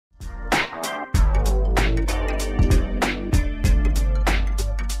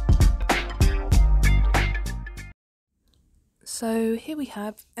So here we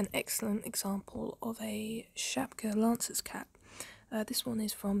have an excellent example of a Chapka Lancer's cap. This one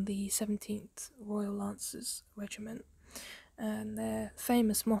is from the 17th Royal Lancers Regiment, and their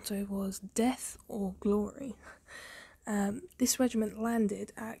famous motto was "Death or Glory." This regiment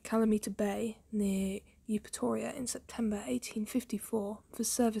landed at Calamita Bay near Eupatoria in September 1854 for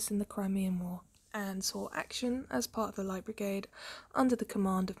service in the Crimean War, and saw action as part of the Light Brigade under the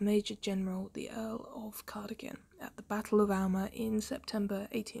command of Major General the Earl of Cardigan at the Battle of Alma in September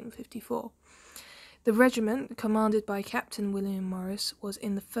 1854. The regiment, commanded by Captain William Morris, was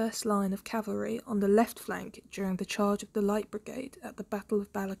in the first line of cavalry on the left flank during the charge of the Light Brigade at the Battle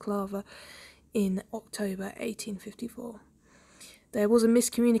of Balaklava in October 1854. There was a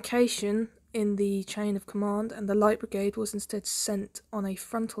miscommunication in the chain of command, and the Light Brigade was instead sent on a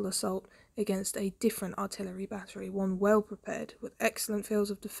frontal assault against a different artillery battery, one well prepared, with excellent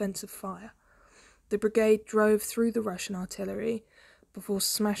fields of defensive fire. The brigade drove through the Russian artillery before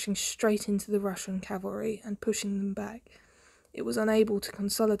smashing straight into the Russian cavalry and pushing them back. It was unable to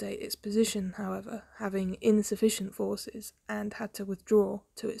consolidate its position, however, having insufficient forces, and had to withdraw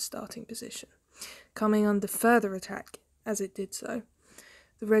to its starting position, coming under further attack as it did so.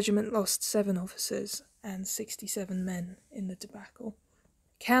 The regiment lost 7 officers and 67 men in the debacle.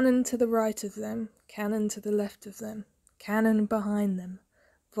 Cannon to the right of them, cannon to the left of them, cannon behind them,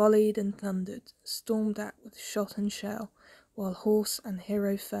 volleyed and thundered, stormed at with shot and shell, while horse and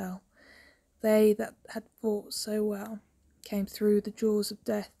hero fell. They that had fought so well came through the jaws of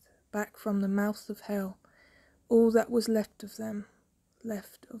death, back from the mouth of hell. All that was left of them,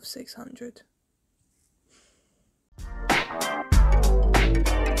 left of 600.